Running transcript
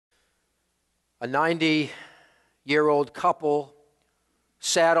A 90-year-old couple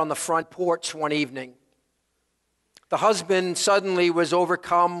sat on the front porch one evening. The husband suddenly was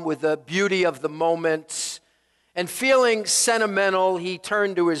overcome with the beauty of the moment, and feeling sentimental, he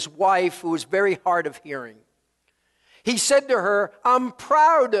turned to his wife, who was very hard of hearing. He said to her, "I'm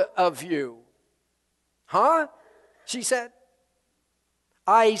proud of you." "Huh?" she said.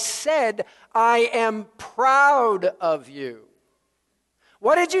 "I said, I am proud of you."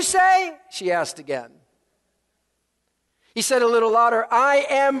 "What did you say?" she asked again. He said a little louder, "I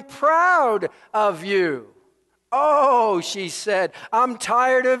am proud of you." "Oh," she said, "I'm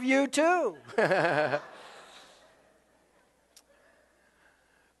tired of you too."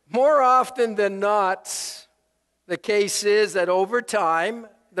 More often than not, the case is that over time,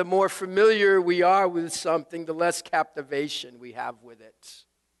 the more familiar we are with something, the less captivation we have with it.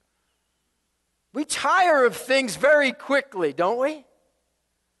 We tire of things very quickly, don't we?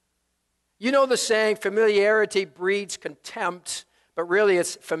 You know the saying, familiarity breeds contempt, but really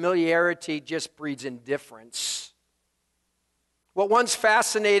it's familiarity just breeds indifference. What once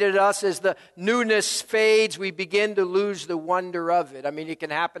fascinated us, as the newness fades, we begin to lose the wonder of it. I mean, it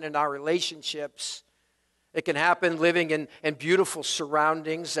can happen in our relationships. It can happen living in beautiful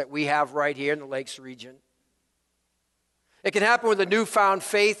surroundings that we have right here in the Lakes region. It can happen with a newfound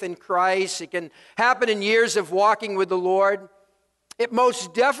faith in Christ. It can happen in years of walking with the Lord. It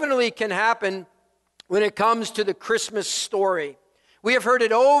most definitely can happen when it comes to the Christmas story. We have heard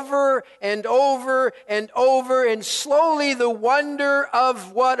it over and over and over, and slowly the wonder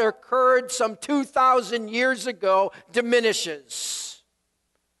of what occurred some 2,000 years ago diminishes.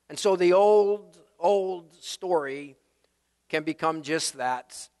 And so the old story can become just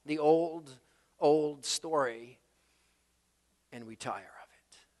that, the old story, and we tire of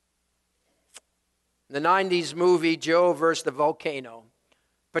it. In the 90s movie, Joe versus the Volcano,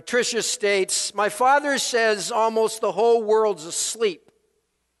 Patricia states, "My father says almost the whole world's asleep.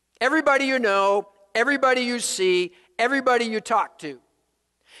 Everybody you know, everybody you see, everybody you talk to.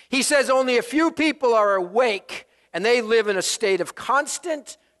 He says only a few people are awake, and they live in a state of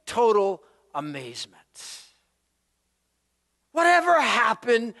constant, total amazement." Whatever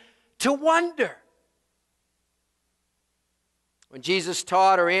happened to wonder? When Jesus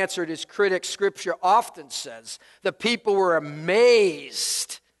taught or answered his critics, Scripture often says the people were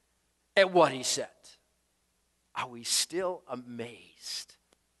amazed at what he said. Are we still amazed?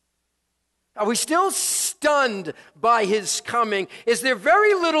 Are we still stunned by his coming? Is there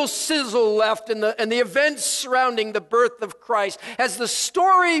very little sizzle left in the events surrounding the birth of Christ? Has the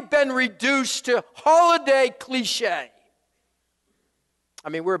story been reduced to holiday cliche? I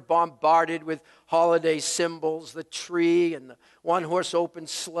mean, we're bombarded with holiday symbols, the tree and the one-horse open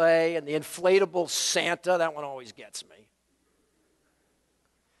sleigh and the inflatable Santa. That one always gets me.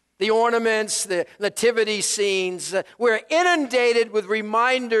 The ornaments, the nativity scenes. We're inundated with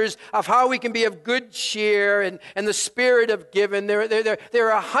reminders of how we can be of good cheer and the spirit of giving.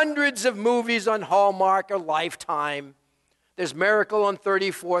 There are hundreds of movies on Hallmark or Lifetime. There's Miracle on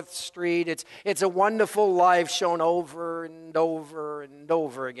 34th Street. It's a Wonderful Life shown over and over and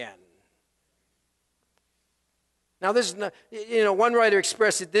over again. Now, one writer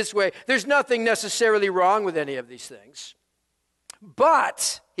expressed it this way: there's nothing necessarily wrong with any of these things.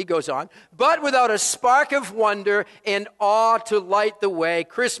 But, he goes on, but without a spark of wonder and awe to light the way,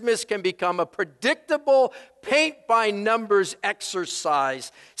 Christmas can become a predictable paint-by-numbers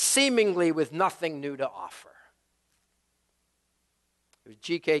exercise, seemingly with nothing new to offer. It was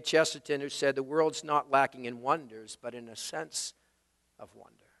G.K. Chesterton who said, "The world's not lacking in wonders, but in a sense of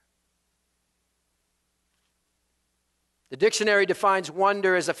wonder." The dictionary defines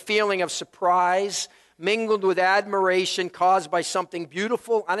wonder as a feeling of surprise, mingled with admiration caused by something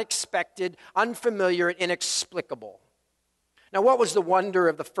beautiful, unexpected, unfamiliar, and inexplicable. Now, what was the wonder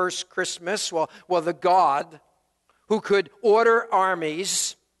of the first Christmas? Well, the God who could order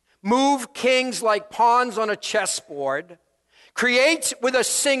armies, move kings like pawns on a chessboard, create with a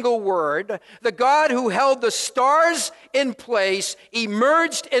single word, the God who held the stars in place,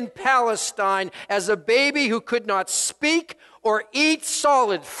 emerged in Palestine as a baby who could not speak or eat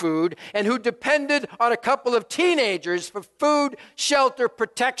solid food, and who depended on a couple of teenagers for food, shelter,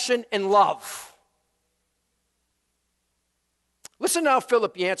 protection, and love. Listen to how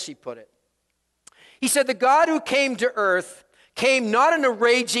Philip Yancey put it. He said, "The God who came to earth came not in a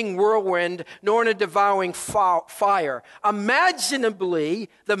raging whirlwind, nor in a devouring fire. Imaginably,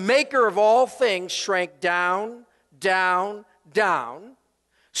 the maker of all things shrank down, down, down,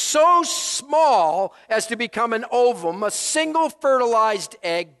 so small as to become an ovum, a single fertilized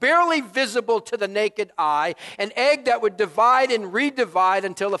egg, barely visible to the naked eye, an egg that would divide and redivide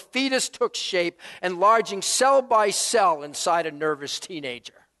until a fetus took shape, enlarging cell by cell inside a nervous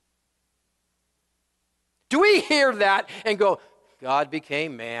teenager. Do we hear that and go, God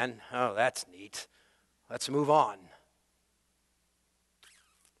became man? Oh, that's neat. Let's move on.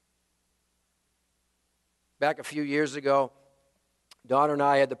 Back a few years ago, Dawn and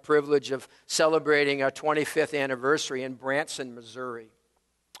I had the privilege of celebrating our 25th anniversary in Branson, Missouri.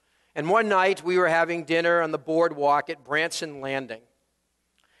 And one night we were having dinner on the boardwalk at Branson Landing.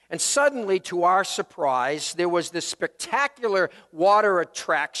 And suddenly, to our surprise, there was this spectacular water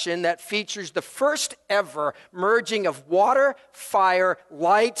attraction that features the first ever merging of water, fire,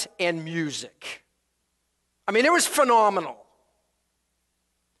 light, and music. I mean, it was phenomenal.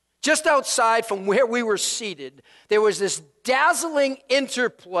 Just outside from where we were seated, there was this dazzling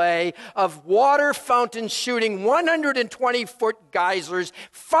interplay of water fountains shooting 120-foot geysers,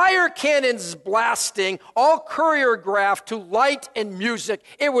 fire cannons blasting, all choreographed to light and music.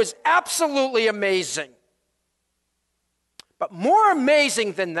 It was absolutely amazing. But more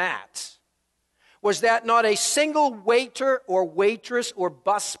amazing than that was that not a single waiter or waitress or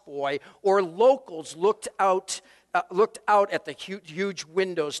busboy or locals looked out at the huge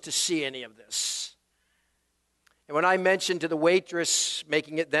windows to see any of this. And when I mentioned to the waitress,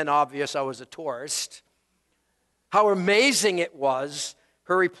 making it then obvious I was a tourist, how amazing it was,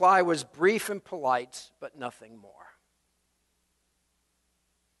 her reply was brief and polite, but nothing more.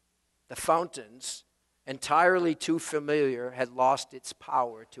 The fountains, entirely too familiar, had lost its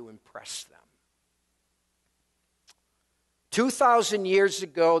power to impress them. 2,000 years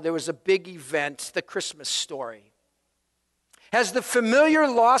ago, there was a big event, the Christmas story. Has the familiar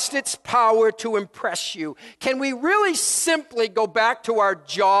lost its power to impress you? Can we really simply go back to our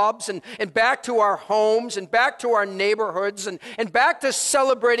jobs and back to our homes and back to our neighborhoods and back to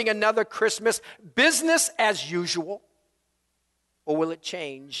celebrating another Christmas, business as usual? Or will it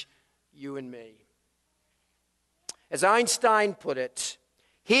change you and me? As Einstein put it,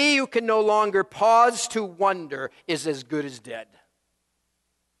 he who can no longer pause to wonder is as good as dead.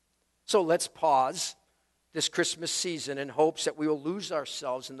 So let's pause this Christmas season in hopes that we will lose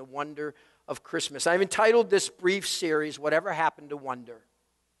ourselves in the wonder of Christmas. I've entitled this brief series, Whatever Happened to Wonder.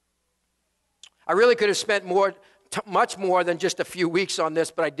 I really could have spent much more than just a few weeks on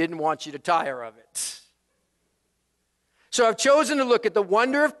this, but I didn't want you to tire of it. So I've chosen to look at the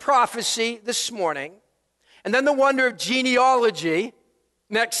wonder of prophecy this morning, and then the wonder of genealogy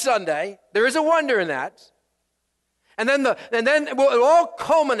next Sunday. There is a wonder in that. And then it'll all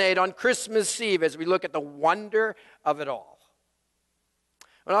culminate on Christmas Eve as we look at the wonder of it all.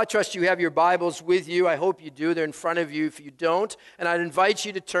 Well, I trust you have your Bibles with you. I hope you do. They're in front of you if you don't. And I'd invite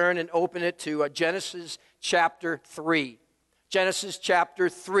you to turn and open it to Genesis chapter 3. Genesis chapter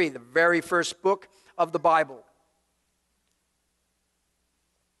 3, the very first book of the Bible.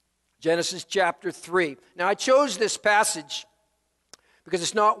 Genesis chapter 3. Now, I chose this passage because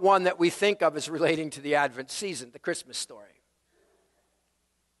it's not one that we think of as relating to the Advent season, the Christmas story.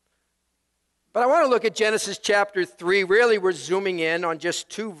 But I want to look at Genesis chapter 3. Really, we're zooming in on just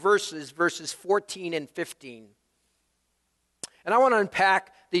two verses, verses 14 and 15. And I want to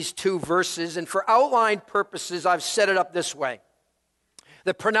unpack these two verses, and for outline purposes, I've set it up this way.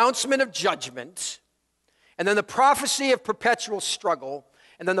 The pronouncement of judgment, and then the prophecy of perpetual struggle,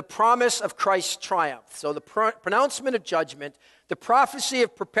 and then the promise of Christ's triumph. So the pronouncement of judgment, the prophecy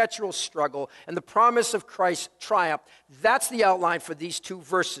of perpetual struggle, and the promise of Christ's triumph. That's the outline for these two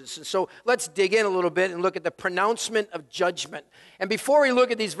verses. And so let's dig in a little bit and look at the pronouncement of judgment. And before we look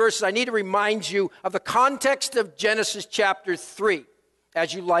at these verses, I need to remind you of the context of Genesis chapter 3.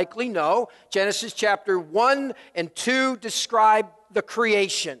 As you likely know, Genesis chapter 1 and 2 describe the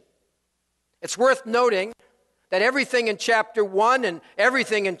creation. It's worth noting that everything in chapter 1 and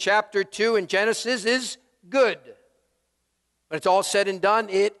everything in chapter 2 in Genesis is good. When it's all said and done,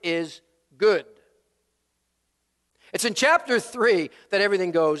 it is good. It's in chapter 3 that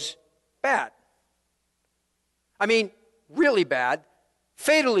everything goes bad. I mean, really bad,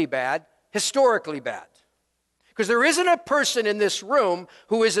 fatally bad, historically bad. Because there isn't a person in this room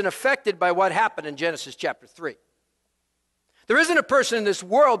who isn't affected by what happened in Genesis chapter 3. There isn't a person in this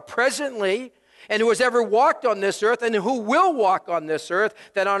world presently and who has ever walked on this earth and who will walk on this earth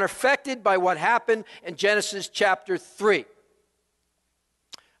that are unaffected by what happened in Genesis chapter 3.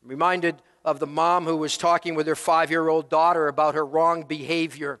 I'm reminded of the mom who was talking with her 5-year-old daughter about her wrong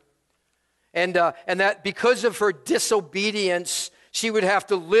behavior. And that because of her disobedience, she would have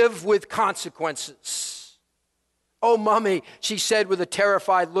to live with consequences. "Oh, Mommy," she said with a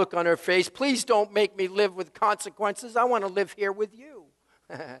terrified look on her face, "please don't make me live with consequences. I want to live here with you."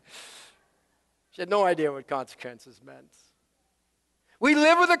 She had no idea what consequences meant. We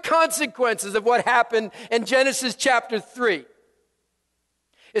live with the consequences of what happened in Genesis chapter 3.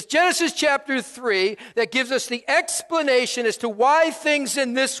 It's Genesis chapter 3 that gives us the explanation as to why things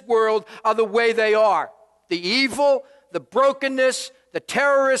in this world are the way they are. The evil, the brokenness, the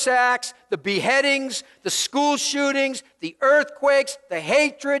terrorist acts, the beheadings, the school shootings, the earthquakes, the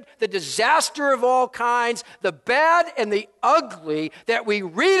hatred, the disaster of all kinds, the bad and the ugly that we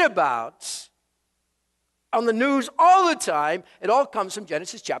read about on the news all the time. It all comes from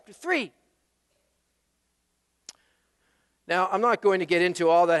Genesis chapter 3. Now, I'm not going to get into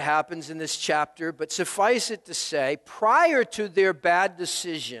all that happens in this chapter, but suffice it to say, prior to their bad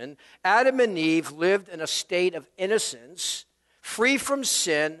decision, Adam and Eve lived in a state of innocence, free from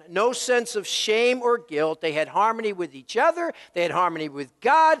sin, no sense of shame or guilt. They had harmony with each other. They had harmony with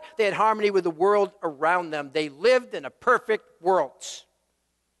God. They had harmony with the world around them. They lived in a perfect world.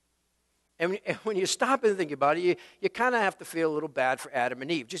 And when you stop and think about it, you kind of have to feel a little bad for Adam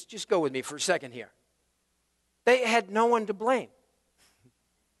and Eve. Just go with me for a second here. They had no one to blame.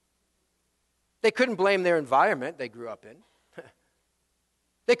 They couldn't blame their environment they grew up in.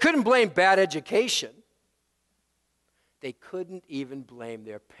 They couldn't blame bad education. They couldn't even blame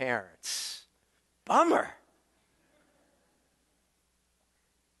their parents. Bummer.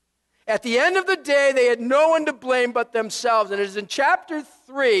 At the end of the day, they had no one to blame but themselves. And it is in chapter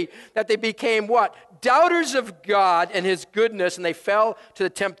 3 that they became what? Doubters of God and his goodness, and they fell to the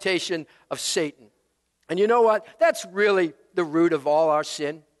temptation of Satan. And you know what? That's really the root of all our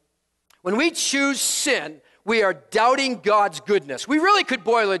sin. When we choose sin, we are doubting God's goodness. We really could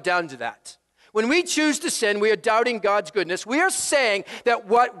boil it down to that. When we choose to sin, we are doubting God's goodness. We are saying that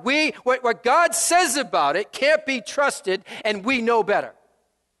what God says about it can't be trusted, and we know better.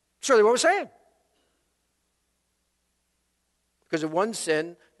 That's really what we're saying. Because of one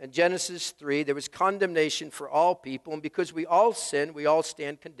sin, in Genesis 3, there was condemnation for all people, and because we all sin, we all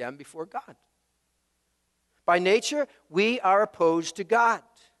stand condemned before God. By nature, we are opposed to God.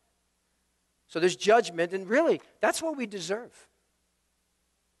 So there's judgment, and really, that's what we deserve.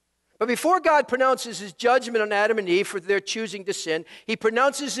 But before God pronounces his judgment on Adam and Eve for their choosing to sin, he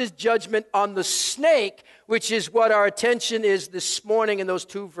pronounces his judgment on the snake, which is what our attention is this morning in those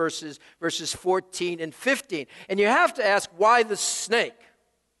two verses, verses 14 and 15. And you have to ask, why the snake?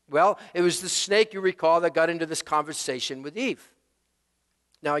 Well, it was the snake, you recall, that got into this conversation with Eve.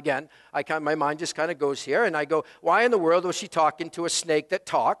 Now again, my mind just kind of goes here, and I go, why in the world was she talking to a snake that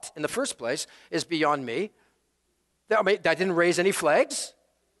talked in the first place is beyond me. That didn't raise any flags.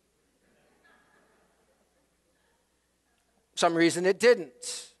 For some reason it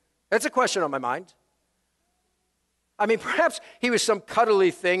didn't. That's a question on my mind. I mean, perhaps he was some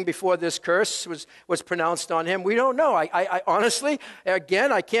cuddly thing before this curse was pronounced on him. We don't know. I honestly,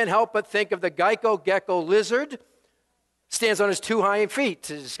 again, I can't help but think of the gecko lizard. Stands on his two hind feet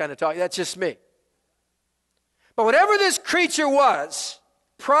to just kind of talk. That's just me. But whatever this creature was,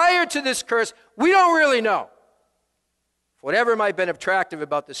 prior to this curse, we don't really know. Whatever might have been attractive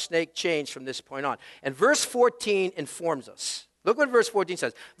about the snake changed from this point on. And verse 14 informs us. Look what verse 14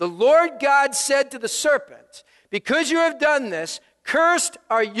 says. The Lord God said to the serpent, because you have done this, cursed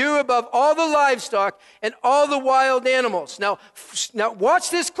are you above all the livestock and all the wild animals. Now watch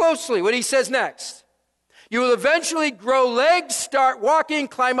this closely, what he says next. You will eventually grow legs, start walking,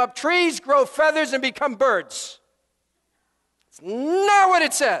 climb up trees, grow feathers, and become birds. It's not what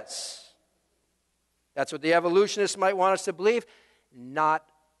it says. That's what the evolutionists might want us to believe. Not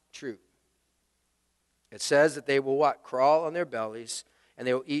true. It says that they will what? Crawl on their bellies, and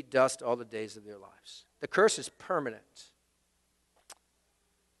they will eat dust all the days of their lives. The curse is permanent.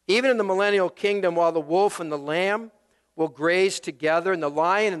 Even in the millennial kingdom, while the wolf and the lamb will graze together, and the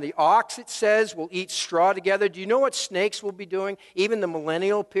lion and the ox, it says, will eat straw together. Do you know what snakes will be doing, even the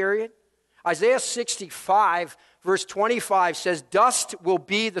millennial period? Isaiah 65, verse 25 says, dust will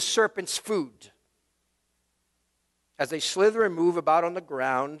be the serpent's food. As they slither and move about on the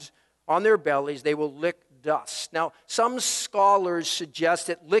ground, on their bellies, they will lick dust. Now, some scholars suggest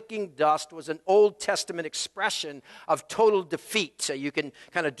that licking dust was an Old Testament expression of total defeat. So you can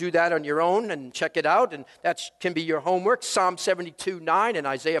kind of do that on your own and check it out, and that can be your homework. Psalm 72:9 and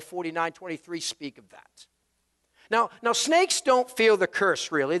Isaiah 49:23 speak of that. Now, snakes don't feel the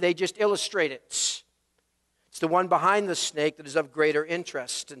curse, really. They just illustrate it. It's the one behind the snake that is of greater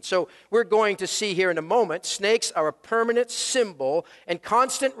interest. And so we're going to see here in a moment, snakes are a permanent symbol and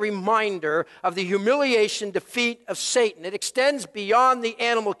constant reminder of the humiliation, defeat of Satan. It extends beyond the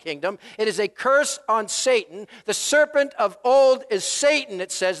animal kingdom. It is a curse on Satan. The serpent of old is Satan,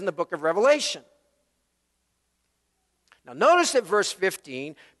 it says in the book of Revelation. Now notice that verse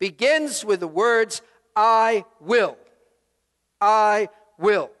 15 begins with the words, I will. I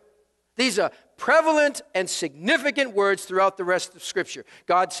will. These are prevalent and significant words throughout the rest of Scripture.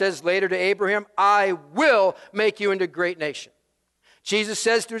 God says later to Abraham, I will make you into a great nation. Jesus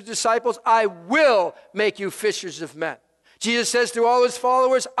says to his disciples, I will make you fishers of men. Jesus says to all his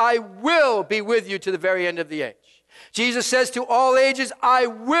followers, I will be with you to the very end of the age. Jesus says to all ages, I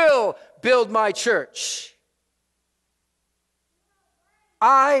will build my church.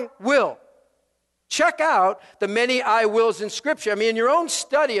 I will. Check out the many I wills in Scripture. I mean, in your own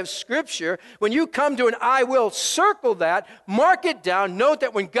study of Scripture, when you come to an I will, circle that, mark it down, note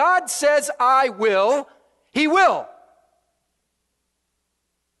that when God says I will, He will.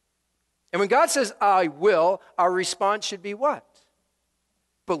 And when God says I will, our response should be what?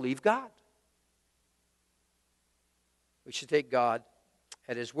 Believe God. We should take God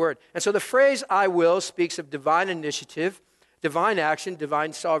at His word. And so the phrase I will speaks of divine initiative, divine action,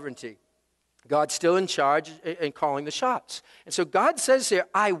 divine sovereignty. God's still in charge and calling the shots. And so God says here,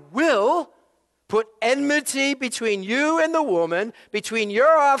 I will put enmity between you and the woman, between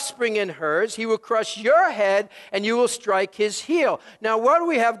your offspring and hers. He will crush your head and you will strike his heel. Now, what do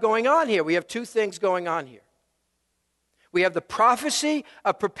we have going on here? We have two things going on here. We have the prophecy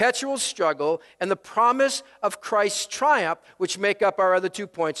of perpetual struggle and the promise of Christ's triumph, which make up our other 2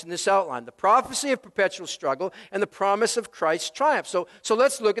 points in this outline. The prophecy of perpetual struggle and the promise of Christ's triumph. So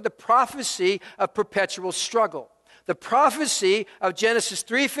let's look at the prophecy of perpetual struggle. The prophecy of Genesis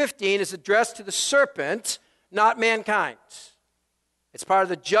 3:15 is addressed to the serpent, not mankind. It's part of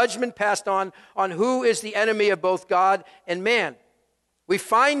the judgment passed on who is the enemy of both God and man. We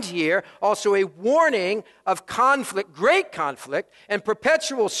find here also a warning of conflict, great conflict, and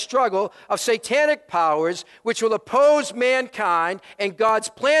perpetual struggle of satanic powers which will oppose mankind and God's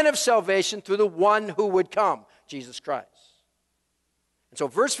plan of salvation through the one who would come, Jesus Christ. And so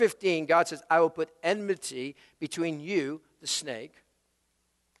verse 15, God says, I will put enmity between you, the snake,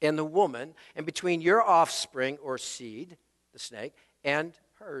 and the woman, and between your offspring or seed, the snake, and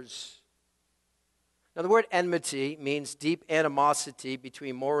hers. Now, the word enmity means deep animosity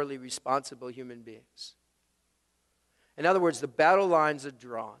between morally responsible human beings. In other words, the battle lines are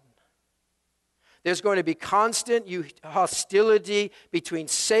drawn. There's going to be constant hostility between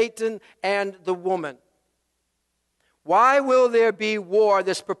Satan and the woman. Why will there be war,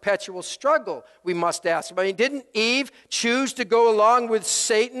 this perpetual struggle, we must ask. I mean, didn't Eve choose to go along with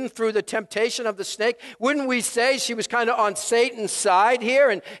Satan through the temptation of the snake? Wouldn't we say she was kind of on Satan's side here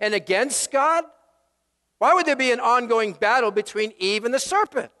and against God? Why would there be an ongoing battle between Eve and the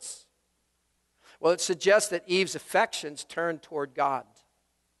serpents? Well, it suggests that Eve's affections turned toward God.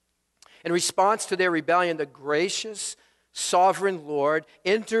 In response to their rebellion, the gracious, sovereign Lord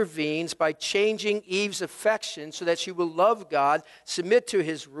intervenes by changing Eve's affection so that she will love God, submit to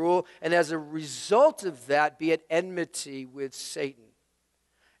His rule, and as a result of that, be at enmity with Satan.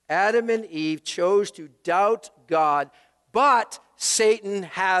 Adam and Eve chose to doubt God, but Satan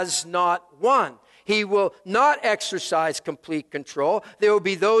has not won. He will not exercise complete control. There will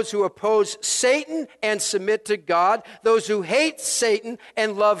be those who oppose Satan and submit to God, those who hate Satan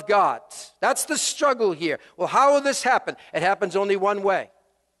and love God. That's the struggle here. Well, how will this happen? It happens only one way.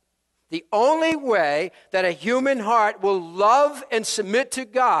 The only way that a human heart will love and submit to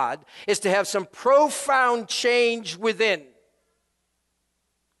God is to have some profound change within.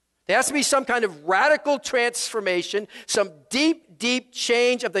 There has to be some kind of radical transformation, some deep, deep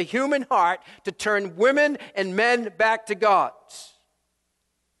change of the human heart to turn women and men back to God.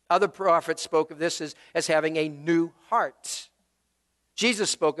 Other prophets spoke of this as having a new heart. Jesus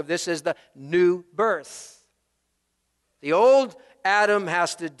spoke of this as the new birth. The old Adam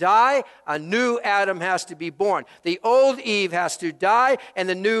has to die, a new Adam has to be born. The old Eve has to die, and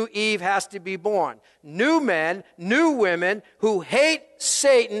the new Eve has to be born. New men, new women who hate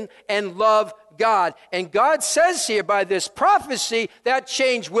Satan and love God. And God says here by this prophecy that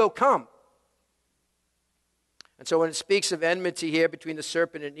change will come. And so when it speaks of enmity here between the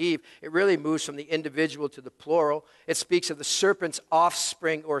serpent and Eve, it really moves from the individual to the plural. It speaks of the serpent's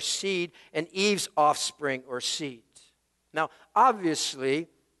offspring or seed and Eve's offspring or seed. Now, obviously,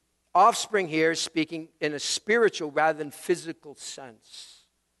 offspring here is speaking in a spiritual rather than physical sense.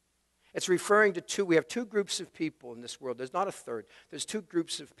 It's referring to we have two groups of people in this world. There's not a third. There's two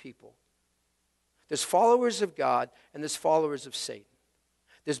groups of people. There's followers of God and there's followers of Satan.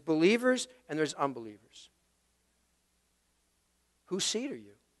 There's believers and there's unbelievers. Whose seed are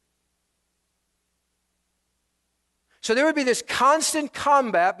you? So there would be this constant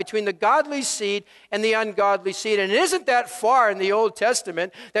combat between the godly seed and the ungodly seed. And it isn't that far in the Old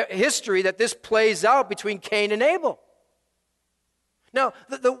Testament history that this plays out between Cain and Abel. Now,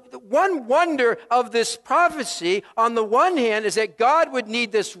 the one wonder of this prophecy, on the one hand, is that God would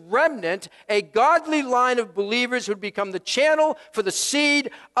need this remnant, a godly line of believers who would become the channel for the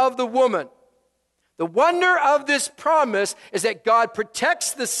seed of the woman. The wonder of this promise is that God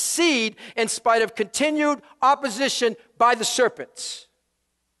protects the seed in spite of continued opposition by the serpents.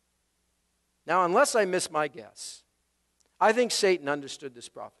 Now, unless I miss my guess, I think Satan understood this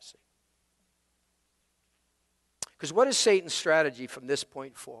prophecy. Because what is Satan's strategy from this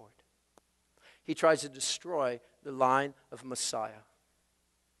point forward? He tries to destroy the line of Messiah.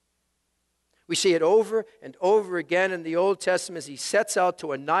 We see it over and over again in the Old Testament as he sets out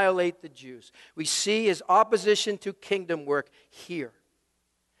to annihilate the Jews. We see his opposition to kingdom work here.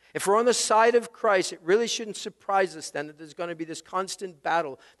 If we're on the side of Christ, it really shouldn't surprise us then that there's going to be this constant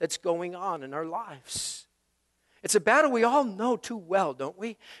battle that's going on in our lives. It's a battle we all know too well, don't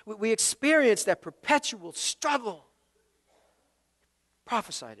we? We experience that perpetual struggle.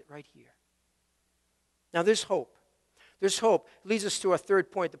 Prophesied it right here. Now there's hope. There's hope. It leads us to our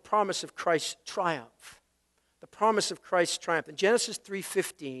third point, the promise of Christ's triumph. The promise of Christ's triumph. In Genesis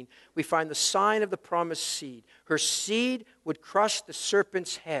 3:15, we find the sign of the promised seed. Her seed would crush the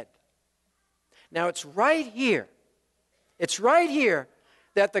serpent's head. Now it's right here. It's right here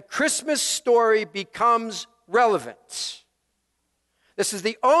that the Christmas story becomes relevant. This is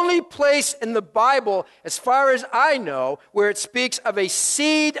the only place in the Bible, as far as I know, where it speaks of a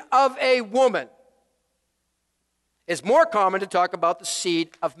seed of a woman. It's more common to talk about the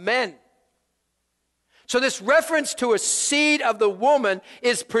seed of men. So this reference to a seed of the woman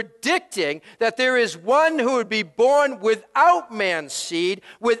is predicting that there is one who would be born without man's seed,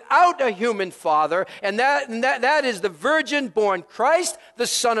 without a human father, and that is the virgin-born Christ, the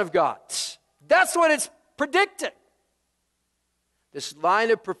Son of God. That's what it's predicting. This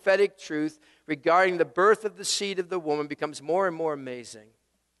line of prophetic truth regarding the birth of the seed of the woman becomes more and more amazing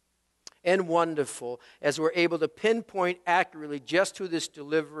and wonderful as we're able to pinpoint accurately just who this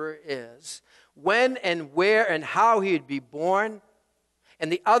deliverer is, when and where and how he would be born,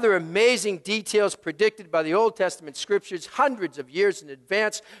 and the other amazing details predicted by the Old Testament scriptures hundreds of years in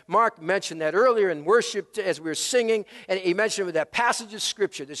advance. Mark mentioned that earlier in worship as we were singing, and he mentioned with that passage of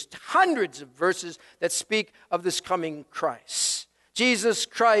scripture. There's hundreds of verses that speak of this coming Christ. Jesus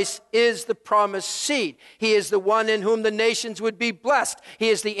Christ is the promised seed. He is the one in whom the nations would be blessed. He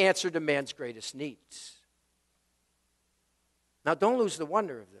is the answer to man's greatest needs. Now, don't lose the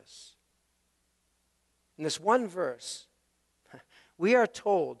wonder of this. In this one verse, we are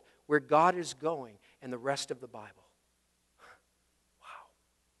told where God is going in the rest of the Bible. Wow.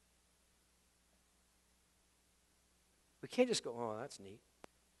 We can't just go, oh, that's neat.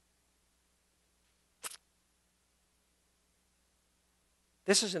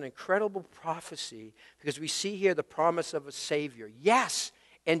 This is an incredible prophecy because we see here the promise of a Savior. Yes,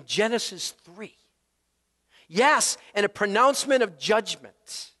 in Genesis 3. Yes, and a pronouncement of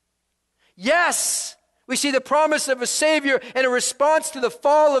judgment. Yes, we see the promise of a Savior and a response to the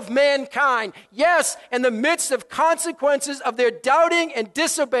fall of mankind. Yes, in the midst of consequences of their doubting and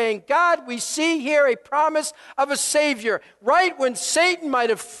disobeying God, we see here a promise of a Savior. Right when Satan might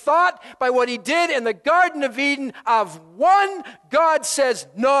have thought by what he did in the Garden of Eden of one, God says,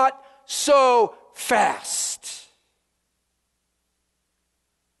 not so fast.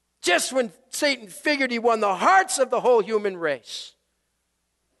 Just when Satan figured he won the hearts of the whole human race,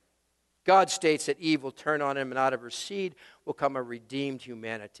 God states that Eve will turn on him, and out of her seed will come a redeemed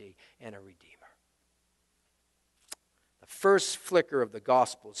humanity and a redeemer. The first flicker of the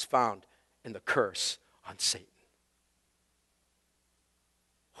gospel is found in the curse on Satan.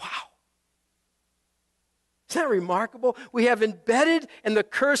 Wow. Isn't that remarkable? We have embedded in the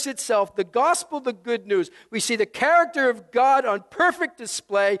curse itself, the gospel, the good news. We see the character of God on perfect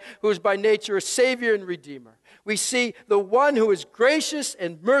display, who is by nature a Savior and Redeemer. We see the one who is gracious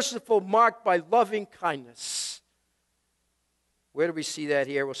and merciful, marked by loving kindness. Where do we see that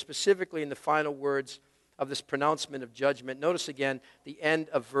here? Well, specifically in the final words of this pronouncement of judgment. Notice again the end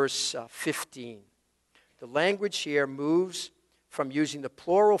of verse 15. The language here moves from using the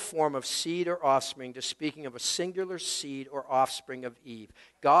plural form of seed or offspring to speaking of a singular seed or offspring of Eve.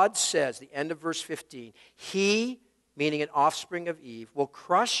 God says, the end of verse 15, he, meaning an offspring of Eve, will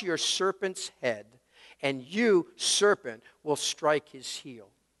crush your serpent's head, and you, serpent, will strike his heel.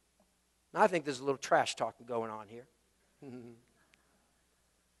 I think there's a little trash talking going on here.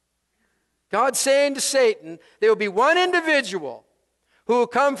 God's saying to Satan, there will be one individual who will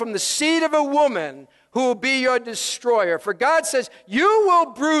come from the seed of a woman who will be your destroyer. For God says, you will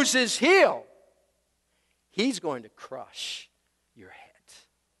bruise his heel. He's going to crush your head.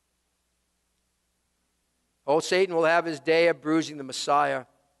 Oh, Satan will have his day of bruising the Messiah,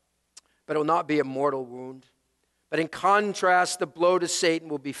 but it will not be a mortal wound. But in contrast, the blow to Satan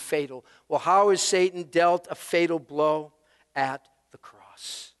will be fatal. Well, how is Satan dealt a fatal blow? At the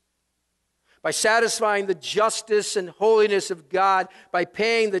cross. By satisfying the justice and holiness of God, by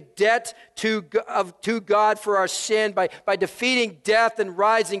paying the debt to God for our sin, by defeating death and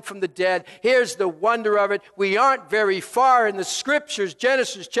rising from the dead. Here's the wonder of it. We aren't very far in the Scriptures,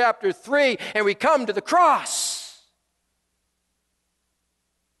 Genesis chapter 3, and we come to the cross.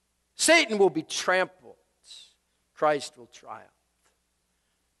 Satan will be trampled. Christ will triumph.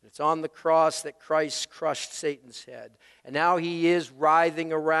 It's on the cross that Christ crushed Satan's head. And now he is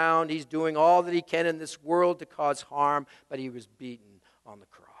writhing around. He's doing all that he can in this world to cause harm, but he was beaten on the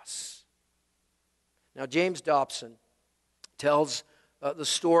cross. Now, James Dobson tells the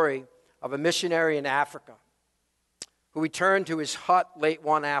story of a missionary in Africa who returned to his hut late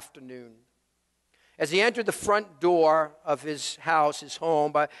one afternoon. As he entered the front door of his house, his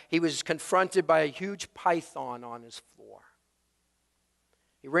home, he was confronted by a huge python on his floor.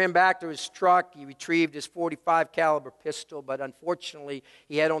 He ran back to his truck. He retrieved his .45 caliber pistol, but unfortunately,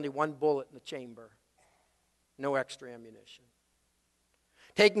 he had only one bullet in the chamber. No extra ammunition.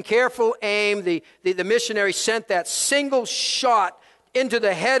 Taking careful aim, the missionary sent that single shot into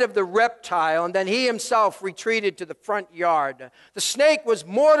the head of the reptile, and then he himself retreated to the front yard. The snake was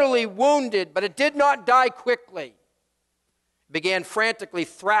mortally wounded, but it did not die quickly. It began frantically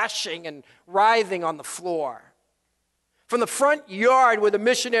thrashing and writhing on the floor. From the front yard where the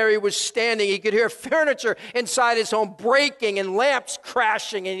missionary was standing, he could hear furniture inside his home breaking and lamps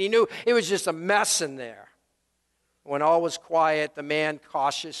crashing, and he knew it was just a mess in there. When all was quiet, the man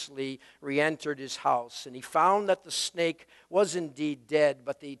cautiously re-entered his house, and he found that the snake was indeed dead,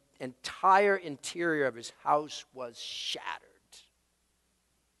 but the entire interior of his house was shattered.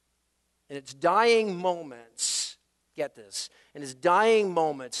 In its dying moments, get this, in his dying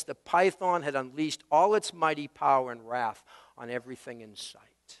moments, the python had unleashed all its mighty power and wrath on everything in sight.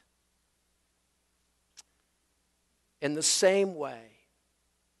 In the same way,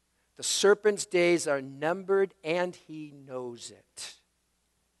 the serpent's days are numbered, and he knows it.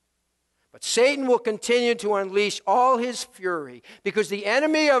 But Satan will continue to unleash all his fury, because the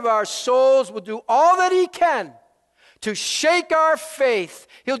enemy of our souls will do all that he can to shake our faith.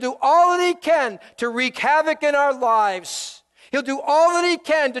 He'll do all that he can to wreak havoc in our lives. He'll do all that he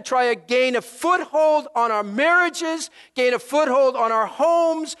can to try to gain a foothold on our marriages, gain a foothold on our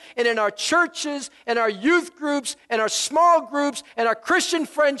homes, and in our churches, and our youth groups, and our small groups, and our Christian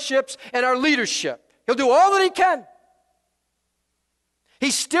friendships, and our leadership. He'll do all that he can.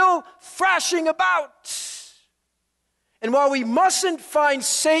 He's still thrashing about. And while we mustn't find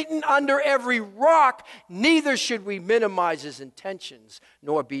Satan under every rock, neither should we minimize his intentions,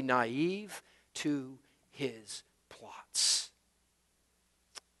 nor be naive to his plots.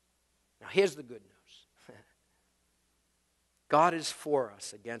 Now, here's the good news. God is for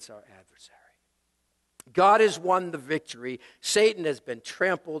us against our adversary. God has won the victory. Satan has been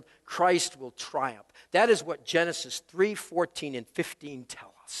trampled. Christ will triumph. That is what Genesis 3:14 and 15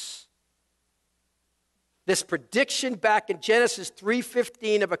 tell us. This prediction back in Genesis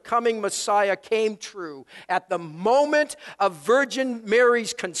 3:15 of a coming Messiah came true at the moment of Virgin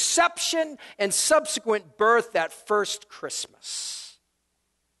Mary's conception and subsequent birth that first Christmas.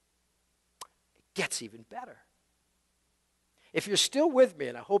 Gets even better. If you're still with me,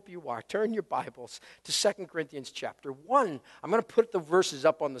 and I hope you are, turn your Bibles to 2 Corinthians chapter 1. I'm going to put the verses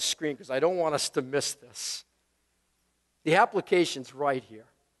up on the screen because I don't want us to miss this. The application's right here.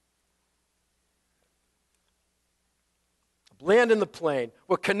 Land in the plane.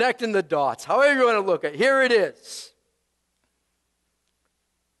 We're connecting the dots. However you want to look at it. Here it is.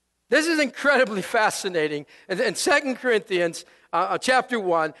 This is incredibly fascinating. In 2 Corinthians chapter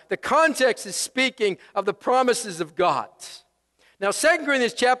 1, the context is speaking of the promises of God. Now, 2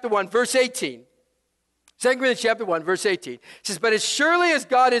 Corinthians chapter 1, verse 18. 2 Corinthians chapter 1, verse 18. It says, "But as surely as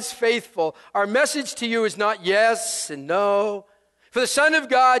God is faithful, our message to you is not yes and no. For the Son of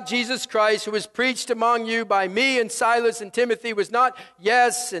God, Jesus Christ, who was preached among you by me and Silas and Timothy, was not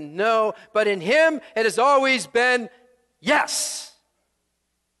yes and no, but in him it has always been yes."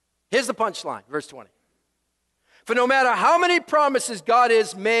 Here's the punchline, verse 20. For no matter how many promises God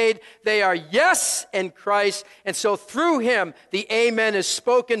has made, they are yes in Christ. And so through him, the amen is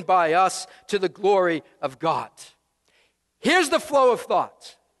spoken by us to the glory of God. Here's the flow of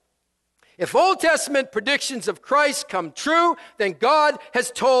thought. If Old Testament predictions of Christ come true, then God has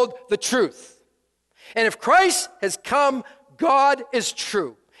told the truth. And if Christ has come, God is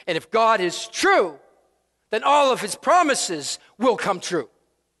true. And if God is true, then all of his promises will come true.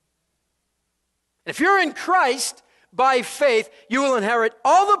 And if you're in Christ by faith, you will inherit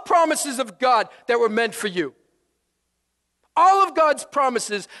all the promises of God that were meant for you. All of God's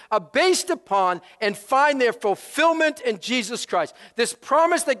promises are based upon and find their fulfillment in Jesus Christ. This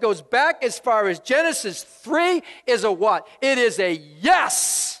promise that goes back as far as Genesis 3 is a what? It is a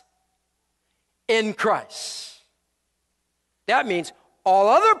yes in Christ. That means all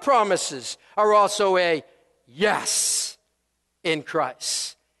other promises are also a yes in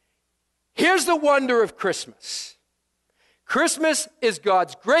Christ. Here's the wonder of Christmas. Christmas is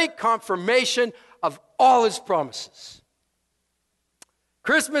God's great confirmation of all his promises.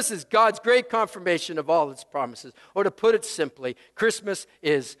 Christmas is God's great confirmation of all his promises. Or to put it simply, Christmas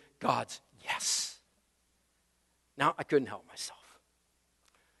is God's yes. Now, I couldn't help myself.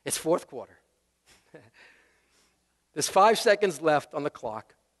 It's fourth quarter. There's 5 seconds left on the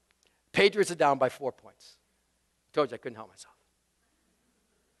clock. Patriots are down by 4 points. I told you I couldn't help myself.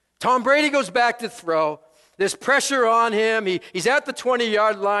 Tom Brady goes back to throw. There's pressure on him. He's at the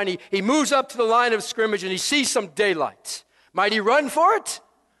 20-yard line. He moves up to the line of scrimmage, and he sees some daylight. Might he run for it?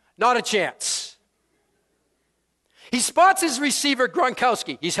 Not a chance. He spots his receiver,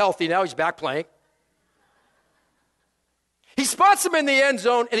 Gronkowski. He's healthy now. He's back playing. He spots him in the end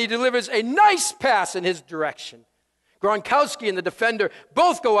zone, and he delivers a nice pass in his direction. Gronkowski and the defender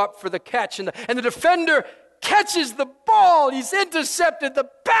both go up for the catch, and the defender catches the ball. He's intercepted the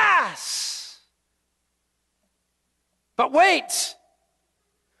pass. But wait.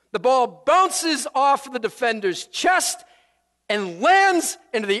 The ball bounces off the defender's chest and lands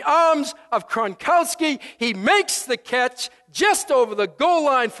into the arms of Gronkowski. He makes the catch just over the goal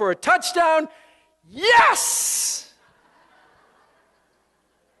line for a touchdown. Yes!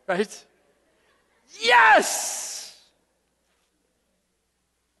 Right? Yes!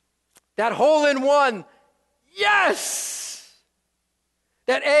 That hole in one, yes!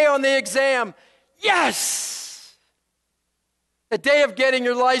 That A on the exam, yes! The day of getting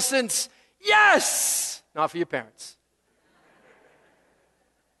your license, yes! Not for your parents.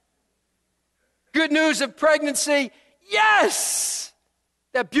 Good news of pregnancy, yes!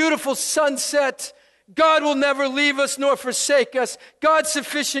 That beautiful sunset. God will never leave us nor forsake us. God's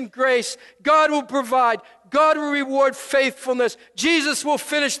sufficient grace. God will provide. God will reward faithfulness. Jesus will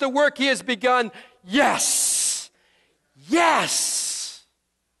finish the work he has begun. Yes! Yes!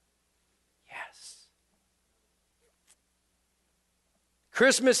 Yes!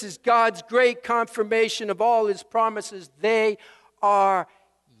 Christmas is God's great confirmation of all his promises. They are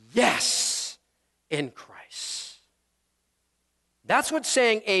yes in Christ. That's what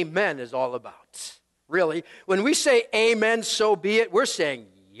saying amen is all about. Really, when we say amen, so be it, we're saying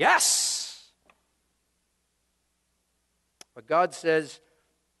yes. What God says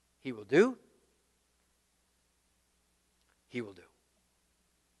he will do, he will do.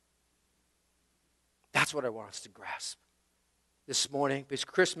 That's what I want us to grasp this morning, because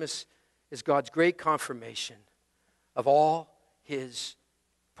Christmas is God's great confirmation of all his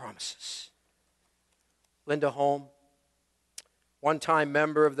promises. Linda Holm, one-time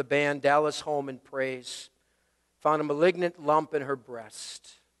member of the band Dallas Home in Praise, found a malignant lump in her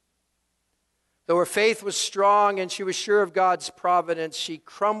breast. Though her faith was strong and she was sure of God's providence, she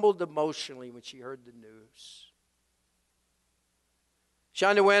crumbled emotionally when she heard the news. She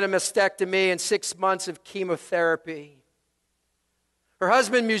underwent a mastectomy and 6 months of chemotherapy. Her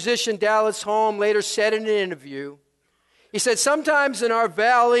husband, musician Dallas Home, later said in an interview, he said, sometimes in our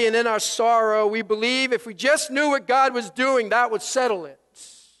valley and in our sorrow, we believe if we just knew what God was doing, that would settle it.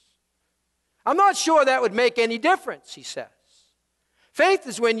 I'm not sure that would make any difference, he says. Faith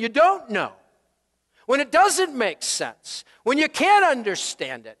is when you don't know, when it doesn't make sense, when you can't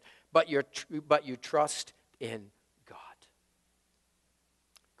understand it, but you trust in God.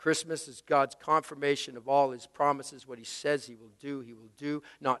 Christmas is God's confirmation of all his promises. What he says he will do,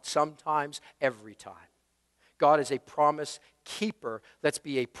 not sometimes, every time. God is a promise keeper. Let's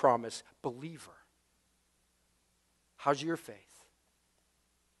be a promise believer. How's your faith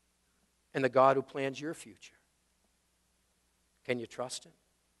in the God who plans your future? Can you trust him?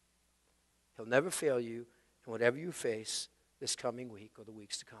 He'll never fail you in whatever you face this coming week or the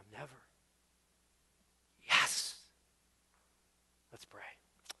weeks to come. Never. Yes. Let's pray.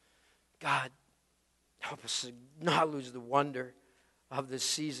 God, Help us to not lose the wonder of this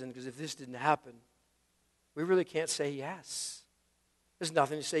season, because if this didn't happen, we really can't say yes. There's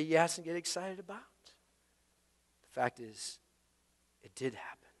nothing to say yes and get excited about. The fact is, it did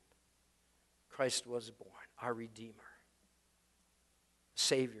happen. Christ was born, our Redeemer,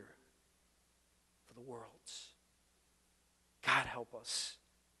 Savior for the world. God, help us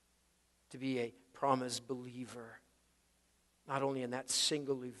to be a promised believer, not only in that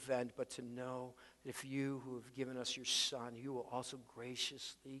single event, but to know that if you who have given us your Son, you will also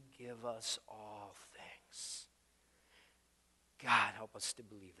graciously give us all things. God, help us to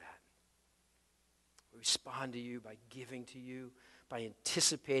believe that. We respond to you by giving to you, by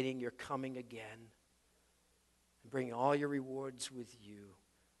anticipating your coming again, and bringing all your rewards with you,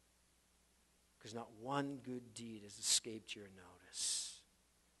 because not one good deed has escaped your notice,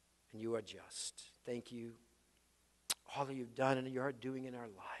 and you are just. Thank you. All that you've done and you are doing in our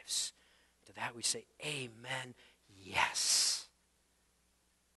lives. To that we say, amen, yes.